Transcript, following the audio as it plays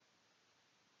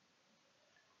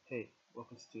Hey,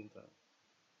 welcome to Teen Time.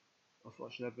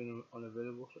 Unfortunately, I've been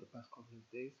unavailable for the past couple of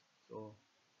days, so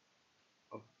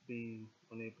I've been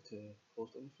unable to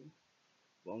post anything.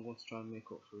 But I'm going to try and make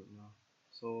up for it now.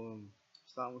 So,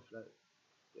 starting with like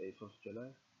the 8th of July,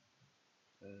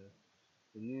 uh,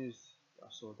 the news I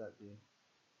saw that day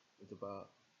was about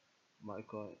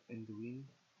Michael Nduwin,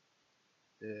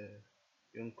 the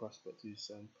young prospect who's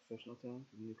signed professional terms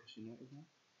with Newcastle United now.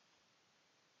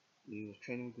 He was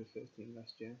training with the first team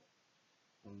last year,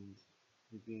 and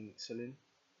he's been excelling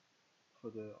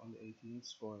for the under 18s,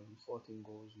 scoring 14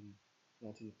 goals in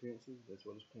 19 appearances, as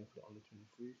well as playing for the under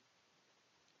 23s.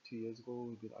 2 years ago,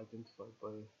 we've been identified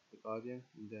by The Guardian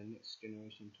in their Next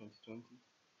Generation 2020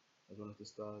 as one of the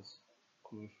stars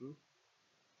coming through.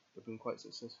 They've been quite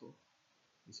successful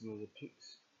in some of the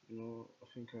picks. I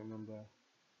think I remember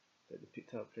that they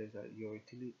picked out players like Yuri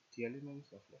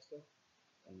Tielemans of Leicester,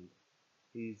 and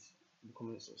he's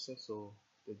becoming a success, so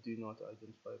they do know how to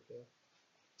identify a player.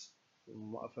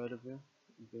 From what I've heard of him,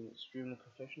 he's been extremely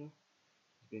professional.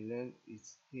 He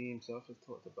himself has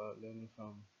talked about learning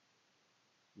from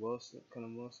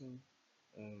Callum Wilson,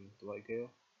 Dwight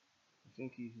Gale. I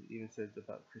think he even said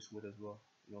about Chris Wood as well.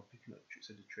 Picking up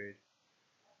tricks of the trade,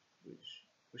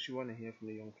 which you want to hear from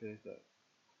the young players that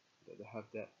they have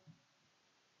that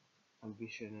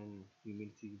ambition and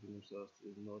humility within themselves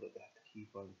to know that they have to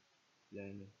keep on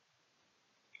learning.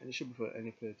 And it should be for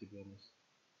any player, to be honest.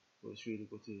 But it's really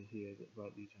good to hear that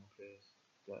about these young players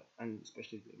and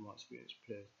especially the more experienced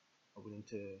players are willing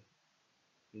to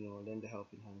lend a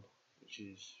helping hand, which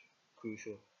is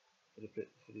crucial for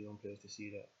the young players to see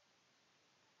that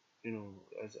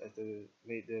as they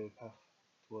make their path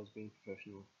towards being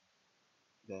professional,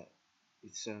 that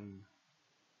it's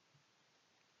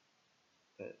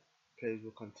that players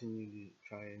will continually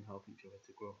try and help each other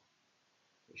to grow,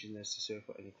 which is necessary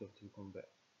for any club to become better.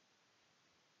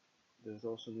 There's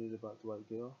also news about Dwight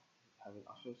Gale having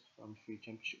offers from three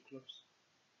Championship clubs,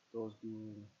 those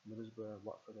being Middlesbrough,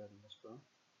 Watford, and West Brom.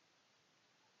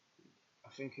 I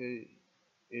think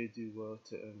he'd do well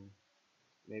to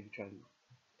maybe try and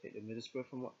take the Middlesbrough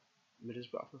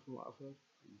offer from what I've heard,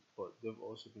 but they've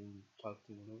also been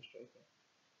targeting another striker.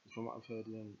 From what I've heard,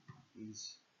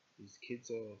 his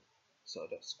kids are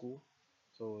started at school,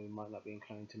 so he might not be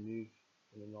inclined to move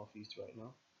in the northeast right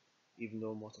now, even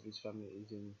though most of his family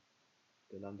is in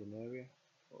the London area.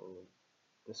 Or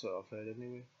that's what I've heard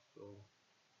anyway. So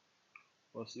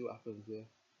we'll see what happens there.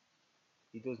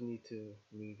 He does need to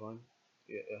move on.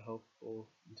 It'll help both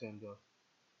in terms of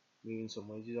moving some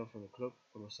wages on from the club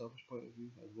from a selfish point of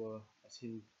view, as well as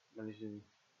him managing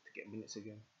to get minutes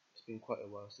again. It's been quite a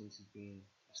while since he's been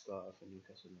a starter for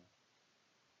Newcastle now.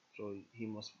 So he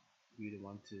must really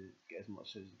want to get as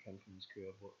much as he can from his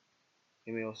career, but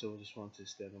he may also just want to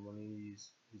stay on the money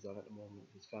he's on at the moment.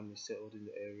 His family's settled in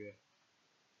the area.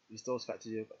 It's those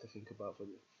factors you've got to think about for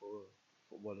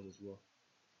footballers as well.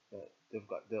 That they've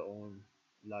got their own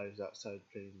lives outside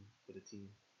playing for the team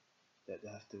that they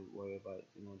have to worry about.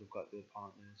 They've got their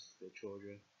partners, their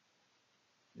children,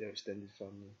 their extended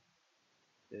family.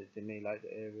 They may like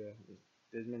the area.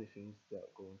 There's many things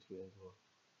that go into it as well.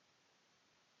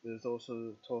 There's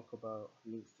also talk about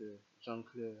links to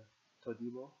Jean-Claire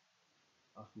Todibo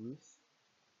of Nice.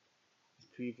 He's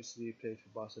previously played for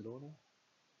Barcelona,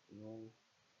 you know,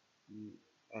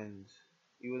 and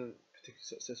he wasn't particularly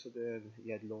successful there. And he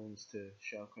had loans to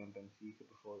Schalke and Benfica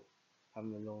before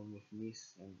having a loan with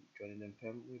Nice and joining them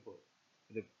permanently. But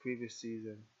for the previous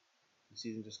season, the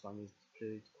season just gone, he's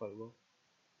played quite well.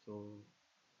 So,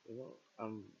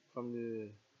 from the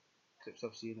clips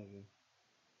I've seen of him,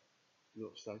 he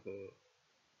looks like a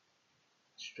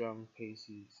strong,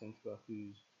 pacey centre back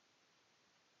who's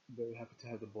very happy to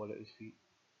have the ball at his feet.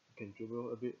 He can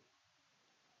dribble a bit,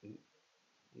 and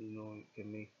he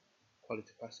can make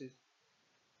quality passes.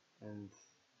 And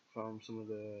from some of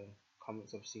the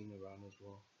comments I've seen around as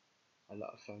well, a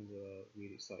lot of fans are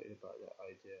really excited about the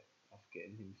idea of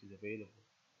getting him if he's available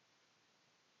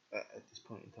at this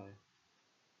point in time,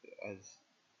 as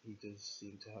he does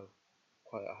seem to have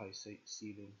quite a high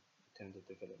ceiling in terms of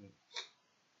development.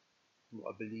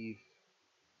 I believe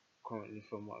currently,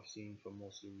 from what I've seen from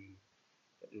most of the room,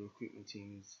 that the recruitment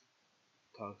team is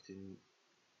targeting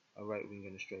a right wing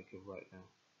and a striker right now.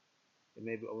 There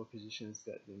may be other positions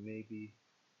that they may be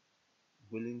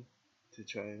willing to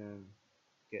try and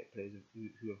get players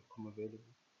who have come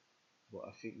available, but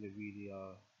I think they really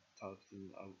are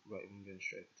targeting a right wing and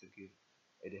striker to give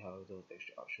Eddie Howe those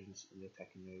extra options in the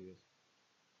attacking areas,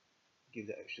 give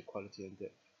that extra quality and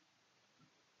depth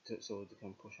so they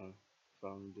can push on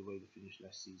from the way they finished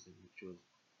last season, which was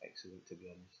excellent, to be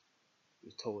honest. It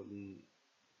was totally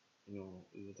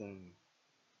it was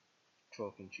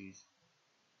chalk and cheese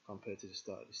compared to the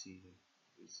start of the season.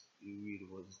 It really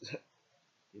was,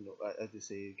 as they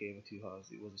say, a game of two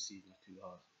halves. It was a season of two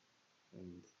halves,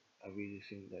 and I really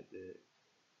think that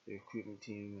the recruitment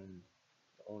team and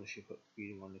the ownership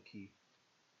really want to keep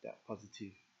that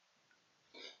positive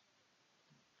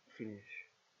finish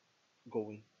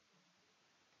going,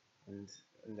 and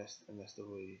and that's the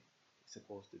way it's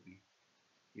supposed to be.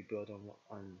 You build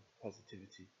on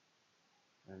positivity,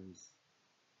 and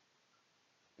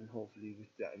and hopefully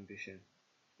with that ambition,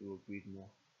 you will breed more.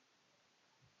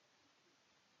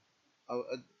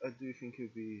 I do think it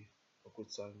would be a good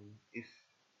signing if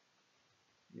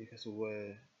Newcastle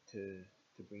were to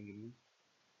bring him in,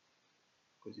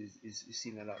 because he's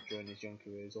seen a lot during his young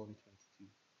career. He's only 22.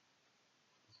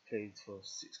 He's played for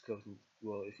six clubs.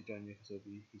 Well, if you join Newcastle,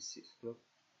 it'll be his sixth club.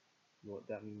 What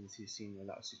that means, he's seen a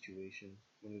lot of situations.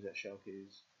 When he was at Schalke,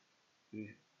 he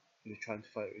was trying to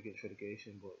fight against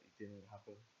relegation, but it didn't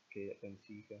happen. Played at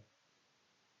Benfica.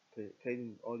 Played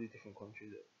in all these different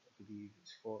countries. I believe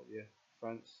it's four, yeah,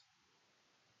 France,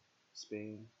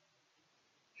 Spain,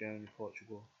 Germany,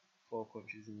 Portugal. Four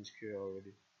countries in his career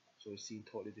already. So he's seen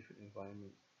totally different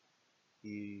environments.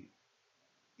 He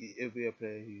he'll be a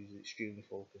player who's extremely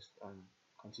focused and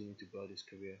continue to build his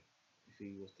career if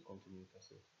he was to come to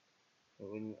Newcastle.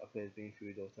 But when a player's been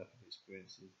through those type of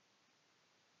experiences,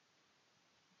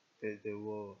 they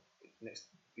will next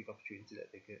big opportunity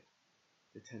that they get,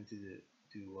 they tend to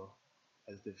do well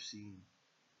as they've seen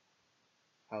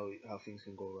how things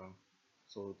can go wrong.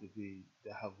 So they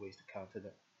have ways to counter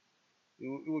that.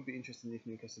 It would be interesting if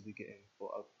Newcastle did get him, but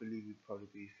I believe we'd probably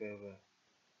be further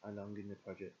along in the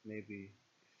project. Maybe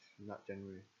if not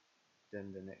January,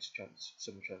 then the next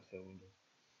summer transfer window.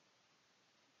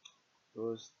 There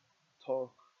was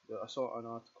talk. I saw an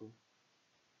article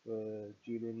where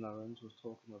Julian Lorenz was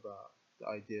talking about the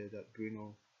idea that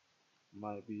Bruno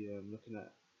might be looking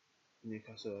at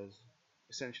Newcastle as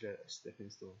essentially a stepping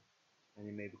stone, and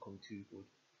he may become too good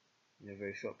in a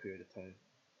very short period of time.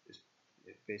 It's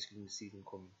basically the season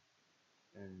coming,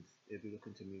 and they'll be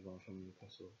looking to move on from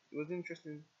Newcastle. It was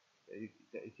interesting that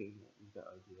he came with that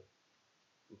idea,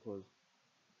 because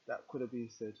that could have been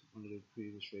said under the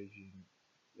previous regime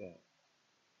that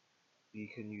you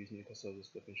can use Newcastle as a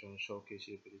stepping stone and showcase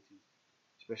your abilities,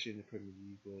 especially in the Premier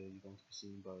League where you're going to be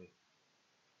seen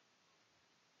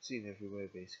everywhere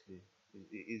basically.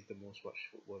 It is the most watched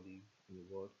football league in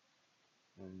the world,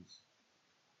 and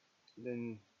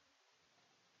then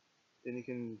he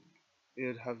can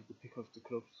he'll have the pick of the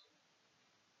clubs.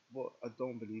 But I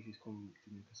don't believe he's come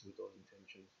to Newcastle with those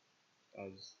intentions,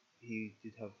 as he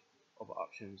did have other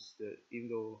options that even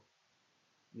though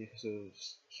Newcastle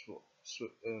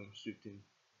swooped in,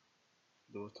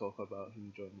 there was talk about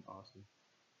him joining Arsenal,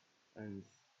 and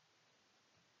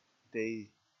they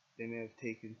they may have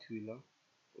taken too long,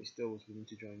 but he still was willing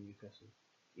to join Newcastle,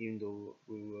 even though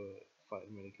we were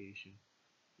fighting relegation,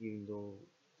 even though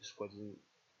the squad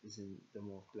isn't the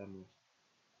most glamorous.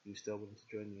 He was still willing to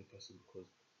join Newcastle because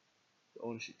the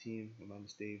ownership team, Amanda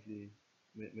Stavely,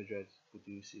 Madrid,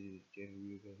 Kudusi,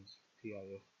 Jamie Rubens,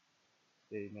 PIF,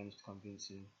 they managed to convince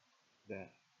him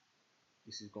that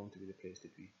this is going to be the place to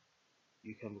be.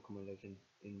 You can become a legend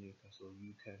in Newcastle.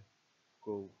 You can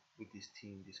grow with this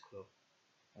team, this club,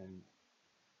 and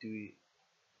do it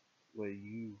where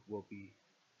you will be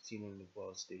seen on the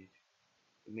world stage.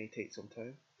 It may take some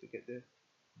time to get there,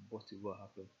 but it will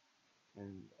happen.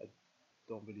 And I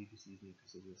don't believe he sees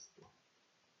Newcastle as this.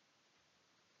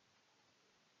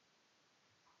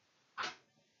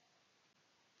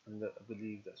 And I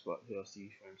believe that's what he'll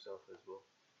see for himself as well.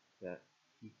 That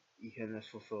he can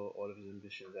fulfill all of his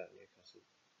ambitions at Newcastle.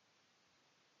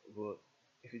 But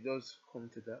if it does come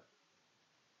to that,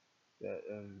 that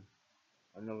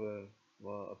another,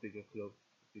 well, a bigger club,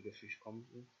 a bigger fish comes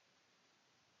in,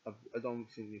 I don't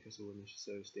think Newcastle will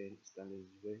necessarily stand in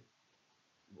his way.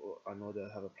 But I know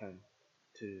they'll have a plan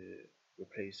to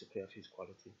replace a player of his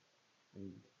quality,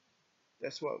 and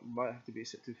that's what might have to be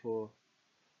accepted for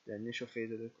the initial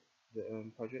phase of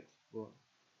the project. But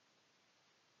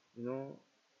you know,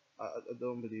 I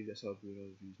don't believe that's how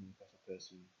Bruno views Newcastle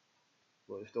personally.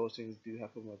 But if those things do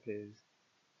happen where players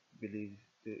believe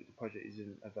the project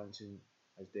isn't advancing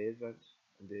as they advance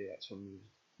and they actually move,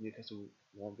 Newcastle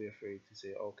won't be afraid to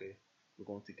say, okay, we're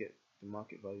going to get the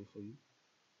market value for you,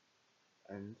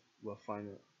 and we'll find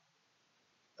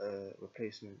a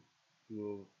replacement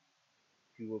who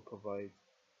will provide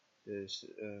this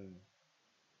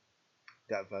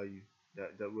that value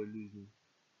that we're losing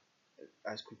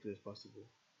as quickly as possible.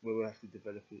 Where we have to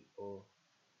develop it or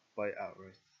buy it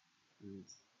outright. And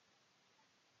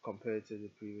compared to the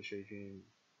previous regime,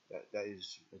 that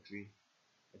is a dream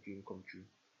come true.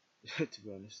 To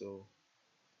be honest, so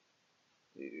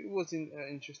it was an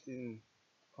interesting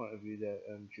point of view that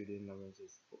Julian Lorenz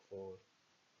has put forward,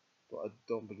 but I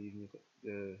don't believe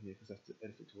Newcastle have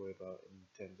anything to worry about in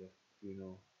terms of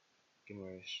Bruno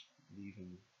Guimaraes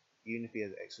leaving, even if he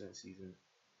has an excellent season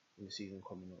in the season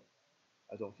coming up.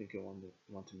 I don't think he'll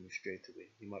want to move straight away.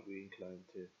 He might be inclined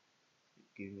to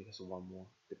give Newcastle one more,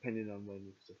 depending on when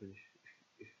Newcastle finish.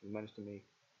 If we manage to make,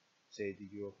 say, the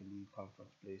Europa League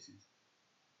conference places,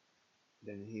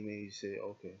 then he may say,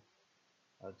 okay,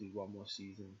 I'll do one more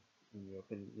season in Europe,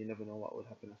 and you never know what would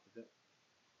happen after that.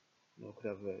 Could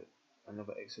have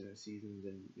another excellent season,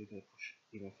 then you can push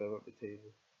even further up the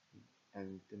table,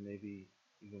 and then maybe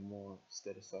even more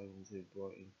stellar signings he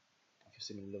brought in of a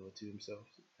similar level to himself,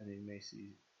 and he may see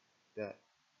that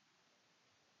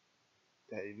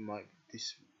it might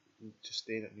this just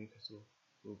staying at Newcastle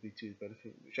will be to his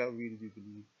benefit, which I really do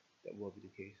believe that will be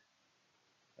the case.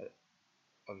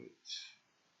 Uh,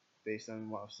 Based on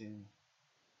what I've seen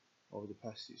over the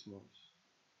past 6 months,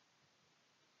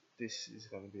 this is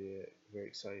going to be a very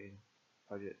exciting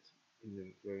project in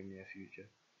the very near future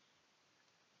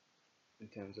in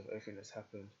terms of everything that's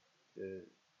happened, the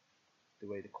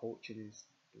way the coaching is,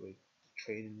 the way the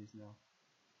training is now,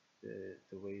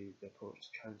 the way they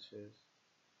approach transfers,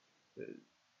 the,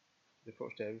 the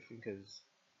approach to everything has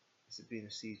it's been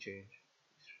a sea change.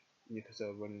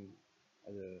 Newcastle running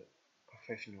as a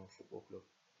professional football club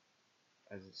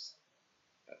as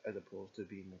as opposed to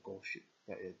being a golf ship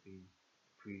that it had been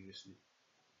previously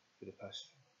for the past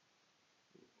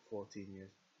 14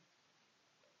 years.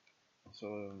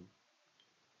 So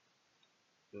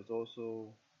there's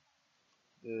also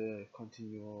the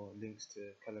continual links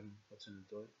to Callum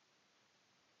Hudson-Odoi.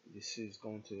 This is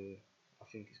going to, I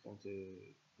think, it's going to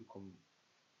become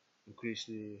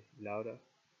increasingly louder,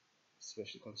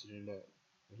 especially considering that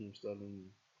Raheem Sterling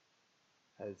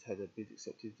has had a bid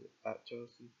accepted at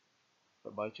Chelsea,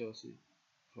 by Chelsea.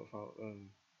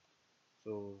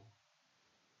 So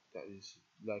that is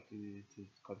likely to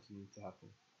continue to happen.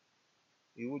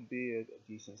 It would be a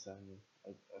decent signing,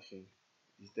 I think.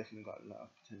 He's definitely got a lot of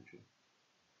potential,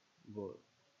 but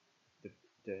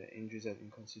the injuries and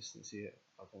inconsistency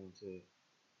are going to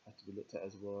have to be looked at,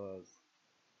 as well as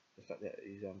the fact that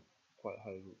he's on quite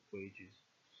high wages,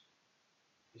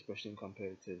 especially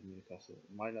compared to Newcastle.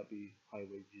 It might not be high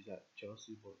wages at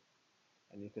Chelsea, but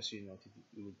at Newcastle United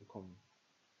it would become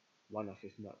one of,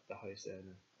 if not the highest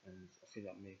earner, and I think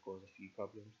that may cause a few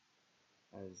problems.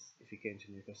 As if he came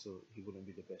to Newcastle, he wouldn't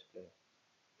be the best player.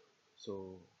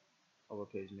 So other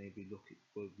players maybe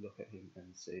would look at him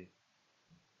and say,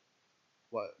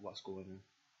 what's going on?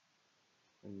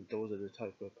 And those are the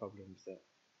type of problems that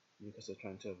Newcastle are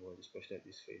trying to avoid, especially at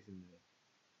this phase in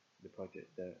the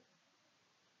project. That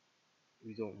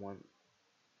we don't want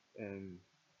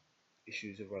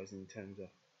issues arising in terms of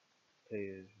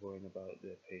players worrying about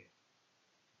their pay,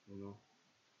 you know.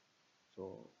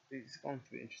 So it's going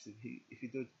to be interesting. If he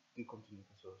do come to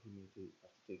Newcastle, he may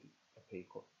have to take a pay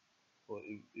cut, but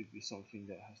it'd be something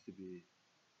that has to be.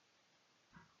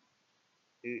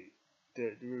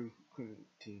 The recruitment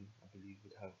team, I believe,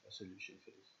 would have a solution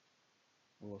for this,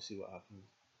 and we'll see what happens.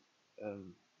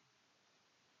 Um,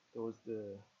 there was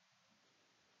the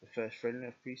first friendly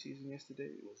of pre-season yesterday.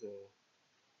 It was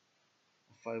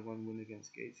a 5-1 win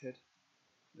against Gateshead.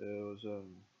 There was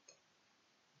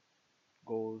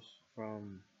goals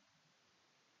from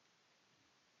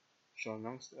Sean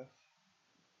Longstaff,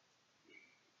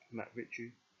 Matt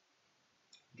Ritchie,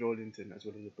 Joe Linton, as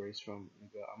well as a brace from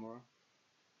Miguel Amora.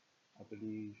 I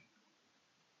believe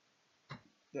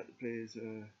that the players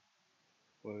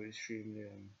were extremely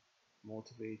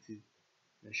motivated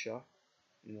and sharp.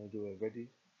 They were ready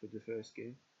for the first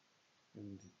game,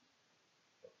 and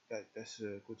that's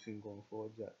a good thing going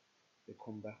forward. That they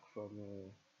come back from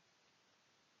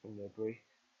their break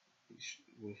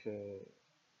with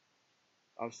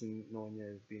obviously no one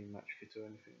here being match fit or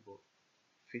anything, but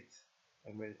fit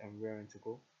and ready and raring to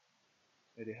go.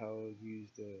 Eddie Howe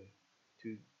used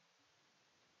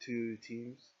two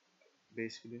teams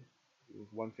basically,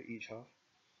 with one for each half,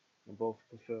 and both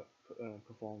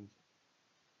performed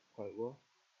quite well.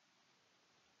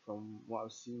 From what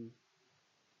I've seen,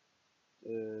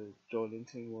 Joe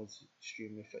Linton was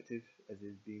extremely effective as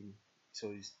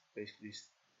he's basically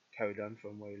carried on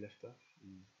from where he left off.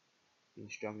 He's been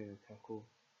strong in the tackle,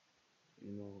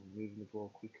 moving the ball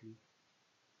quickly.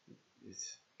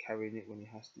 He's carrying it when he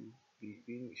has to,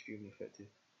 being extremely effective.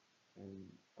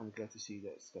 And I'm glad to see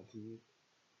that's continued,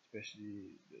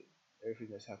 especially everything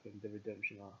that's happened, the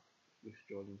redemption arc with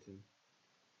Joe Linton.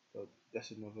 So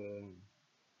that's another,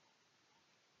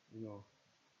 you know,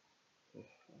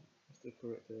 what's the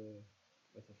correct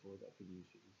metaphor that I could use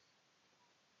for this?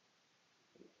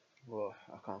 Well,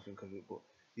 I can't think of it, but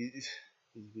he's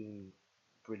been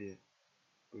brilliant,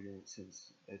 brilliant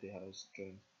since Eddie Howe's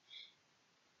joined.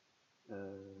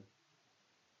 Uh,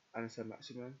 Ansa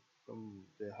Maximan, from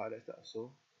the highlights that I saw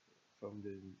from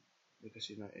the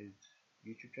Newcastle United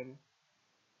YouTube channel,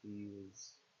 he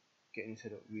was getting his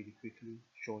head up really quickly,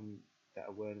 showing that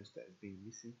awareness that has been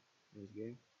missing in his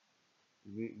game,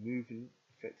 moving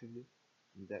effectively,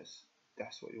 and that's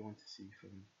what you want to see from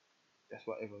him. That's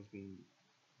what everyone's been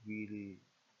really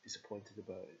disappointed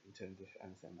about in terms of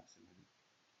Ansa Maximan.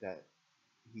 That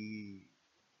he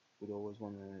would always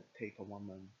want to take on one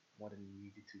man more than he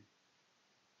needed to,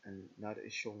 and now that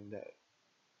he's showing that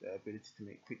the ability to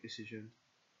make quick decisions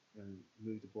and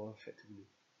move the ball effectively,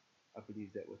 I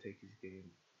believe that will take his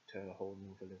game to a whole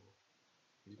nother level.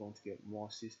 He's going to get more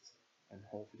assists and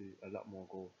hopefully a lot more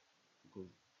goals, because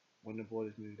when the ball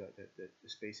is moved out, the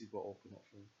spaces will open up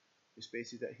for him. The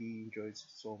spaces that he enjoys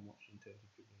so much in terms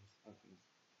of fitness and things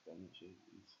that nature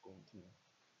is going to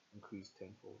increase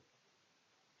tenfold.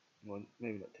 Well,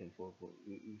 maybe not tenfold, but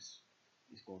it's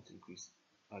going to increase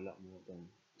a lot more than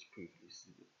it's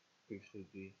previously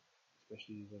be,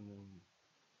 especially when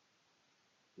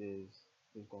there's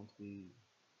going to be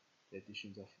the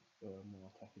additions of more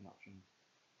attacking options.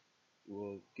 It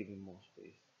will give him more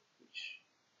space, which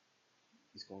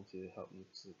is going to help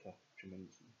Newcastle attack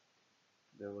tremendously.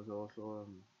 There was also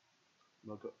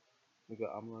Mega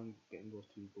Amran getting those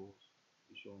two goals,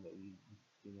 showing that he's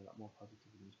been a lot more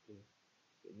positive in his play,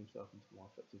 getting himself into more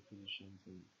effective positions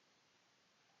and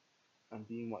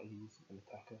being what he is, an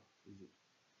attacker.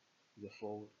 He's a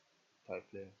forward type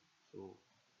player, so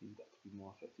he's got to be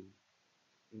more effective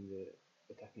in the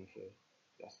attacking third.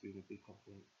 That's been a big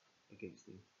complaint against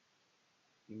him.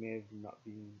 He may have not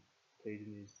been played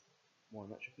in his more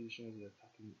natural position as a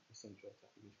central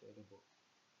attacking midfielder, but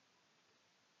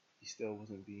he still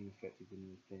wasn't being effective when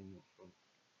he was playing up front,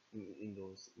 in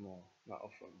those more, not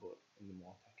up front, but in the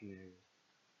more attacking areas,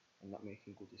 and not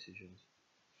making good decisions.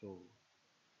 So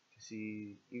to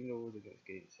see, even though it was against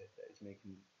Gateshead, that he's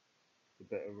making the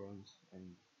better runs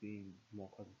and being more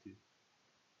positive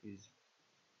is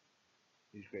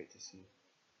is great to see.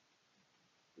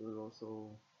 It was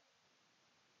also,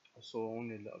 I saw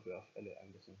only a little bit of Elliot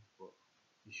Anderson, but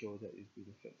he showed that he's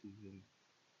been effective and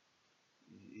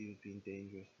he was being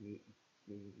dangerous,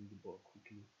 moving the ball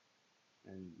quickly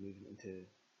and moving into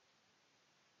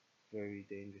very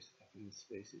dangerous attacking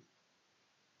spaces.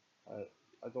 I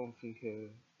I don't think he'll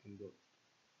end up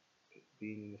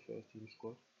being in the first team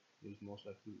squad. It was most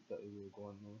likely that he will go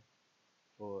on loan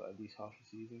for at least half a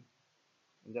season,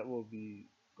 and that will be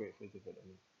great for his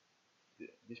development.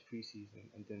 This pre-season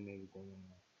and then maybe going on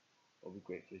loan will be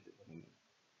great for his development.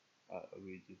 I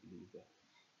really do believe that,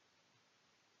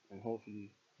 and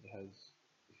hopefully he has.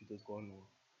 If he does go on loan,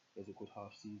 he has a good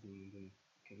half season, and then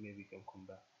maybe can come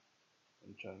back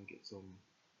and try and get some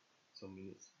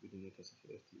minutes with the Newcastle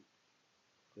first team.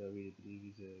 Because I really believe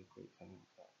he's a great talent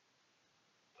that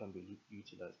can be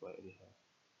utilised by Eddie Howe,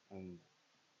 and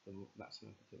the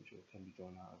maximum potential can be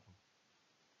drawn out of him.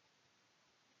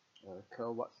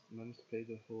 Kyle Watts managed to play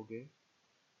the whole game.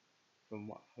 From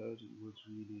what I've heard, he was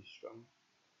really strong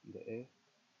in the air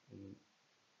and,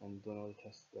 and done all the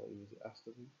tests that he was asked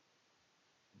of him.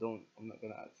 I'm not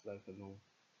gonna act like I know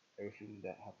everything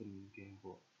that happened in the game,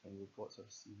 but in reports I've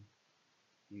seen,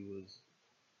 he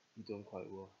done quite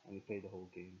well and he played the whole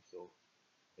game. So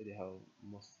Eddie Howe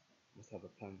must have a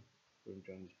plan for him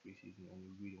during this preseason, and he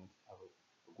really wanted to have a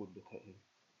good look at him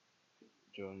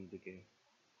during the game.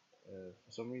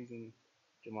 For some reason,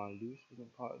 Jamal Lewis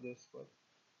wasn't part of the squad.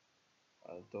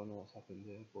 I don't know what's happened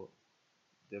there, but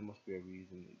there must be a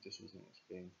reason. It just wasn't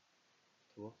explained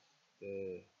to us.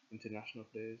 The international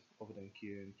players, other than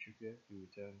Kieran Trippier, who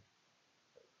returned,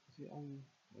 was it on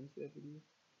Wednesday, I believe?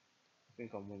 I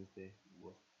think on Wednesday it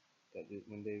was.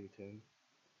 When they returned,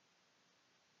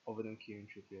 other than Kieran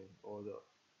Trippier, all the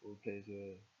players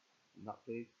were not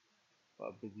played. But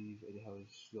I believe Eddie Howe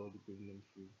is slowly bringing them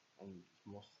through, and it's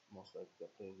most likely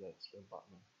that players like Sven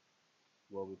Botman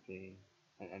will be playing,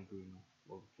 and Bruno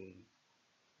will be playing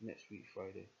next week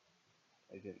Friday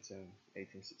against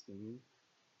 1816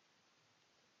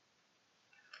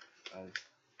 as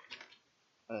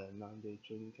a 9-day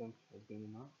training camp has been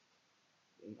announced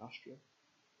in Austria,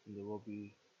 and there will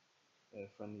be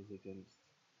friendlies against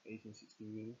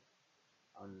 1816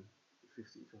 on the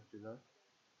 15th of July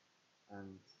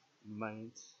and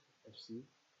Mainz FC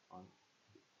on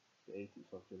the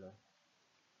 18th of July.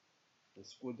 The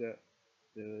squad that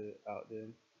they're out there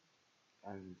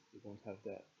and they're going to have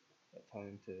that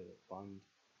time to bond,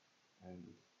 and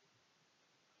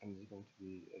there's going to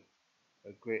be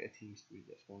a greater team spirit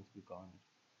that's going to be garnered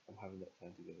from having that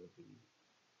time together, I believe.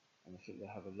 And I think they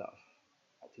have a lot of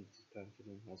activities planned for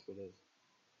them, as well as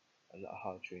a lot of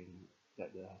hard training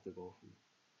that they have to go through.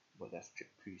 But that's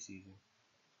pre-season.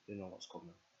 They know what's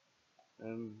coming.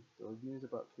 There was news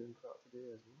about Kieran Clark today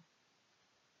as well.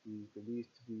 He's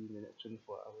believed to be in the next 24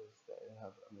 hours that he'll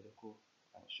have a medical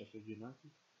at Sheffield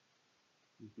United.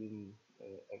 He's been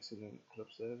an excellent club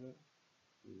servant.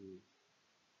 He,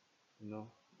 you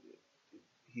know,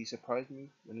 he surprised me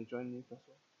when he joined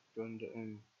Newcastle, joined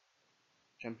the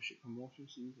Championship promotion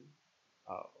season.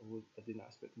 I did not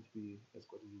expect him to be as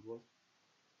good as he was.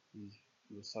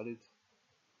 He was solid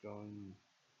during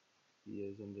the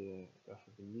years under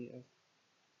Rafa Benitez.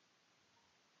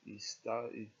 He's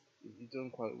done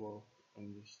quite well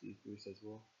under Steve Bruce as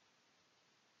well,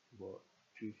 but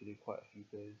truthfully, quite a few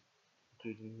players,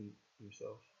 including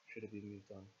himself, should have been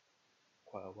moved on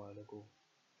quite a while ago.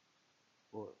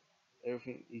 But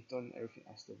he's done everything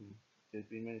asked of him. There's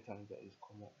been many times that he's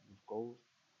come up with goals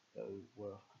that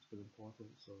were of critical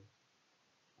importance. So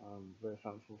I'm very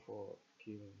thankful for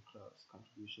Kieran Clark's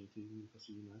contribution to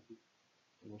Newcastle United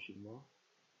and wish him well.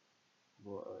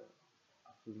 But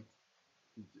I think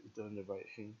he's done the right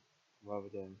thing rather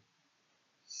than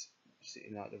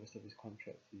sitting out the rest of his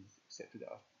contract. He's accepted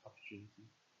that opportunity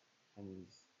and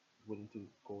he's willing to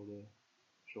go there,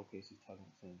 showcase his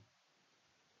talents,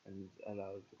 and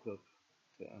allow the club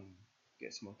to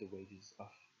get some of the wages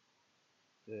off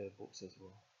the books as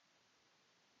well.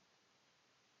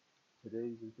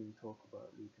 Today we can talk about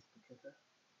Lucas Paqueta.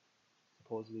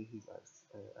 Supposedly he's asked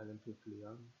Olympique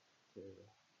Lyon to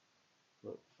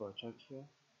for a transfer,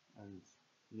 and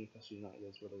Newcastle United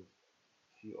as well as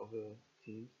a few other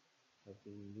teams have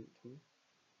been linked to him.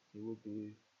 He would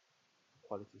be a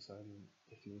quality signing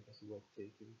if Newcastle were to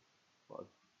take him, but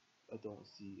I don't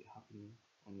see it happening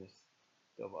unless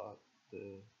the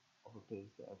other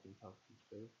players that have been targeted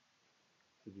fail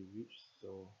to be reached.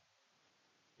 So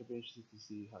it'll be interesting to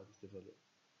see how this develops.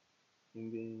 Him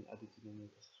being added to the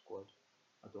Newcastle squad,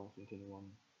 I don't think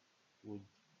anyone would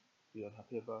be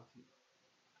unhappy about it.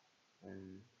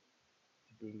 And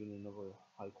to bring in another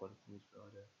high quality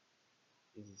midfielder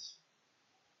is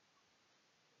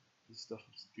stuff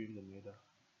that's dreamed and made of.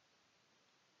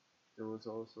 There was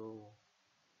also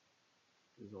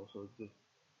the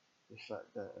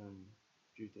fact that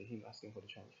due to him asking for the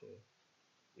transfer,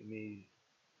 it may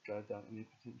drive down any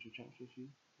potential transfer fee,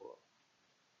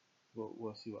 but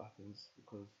we'll see what happens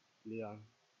because Leon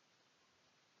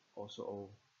also owe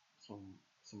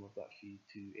some of that fee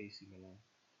to AC Milan,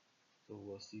 so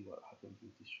we'll see what happens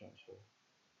with this transfer.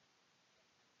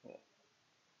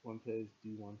 When players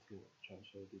do want to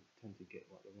transfer, they tend to get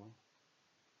what they want.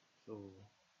 So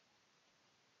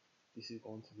this is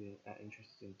going to be an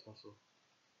interesting tussle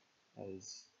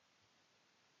as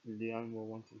Leon will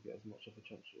want to get as much of a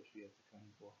transfer fee as they can,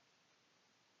 but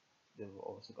they've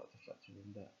also got to factor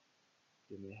in that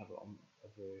they may have a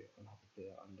very unhappy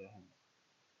player on their hands.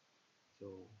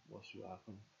 So we'll see what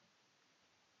happens.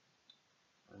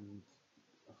 And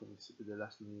I think this will be the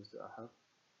last news that I have.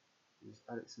 Is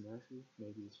Alex Murphy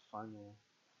maybe his final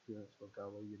appearance for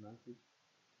Galway United,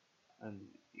 and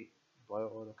by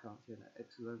all accounts he had an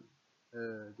excellent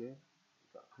game. He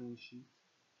got a clean sheet,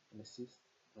 an assist,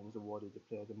 and was awarded the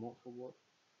Player of the Month award.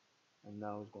 And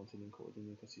now he's going to link up with the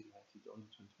Newcastle United under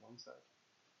 21 side.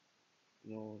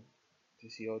 You know, to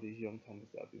see all these young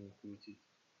talents that have been recruited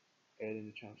early in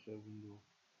the transfer window,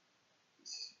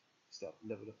 it's that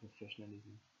level of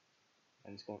professionalism,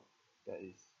 and that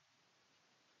is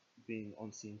being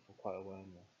unseen for quite a while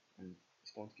now, and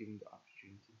it's going to give him the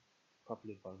opportunity to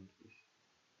properly bond with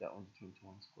that under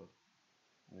 21 squad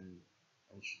and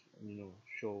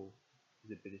show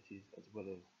his abilities as well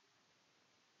as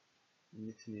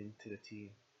knitting into the team,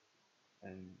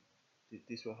 and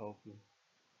this will help him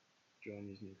during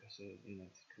his Newcastle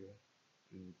United career,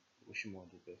 and wish him all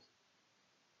the best.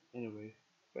 Anyway,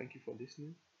 thank you for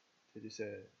listening to this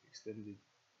extended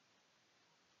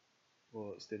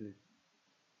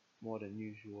more than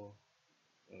usual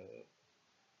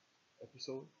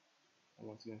episode. And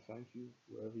once again, thank you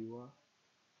wherever you are.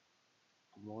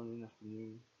 Good morning,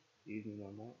 afternoon, evening,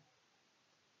 or night.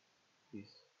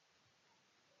 Peace.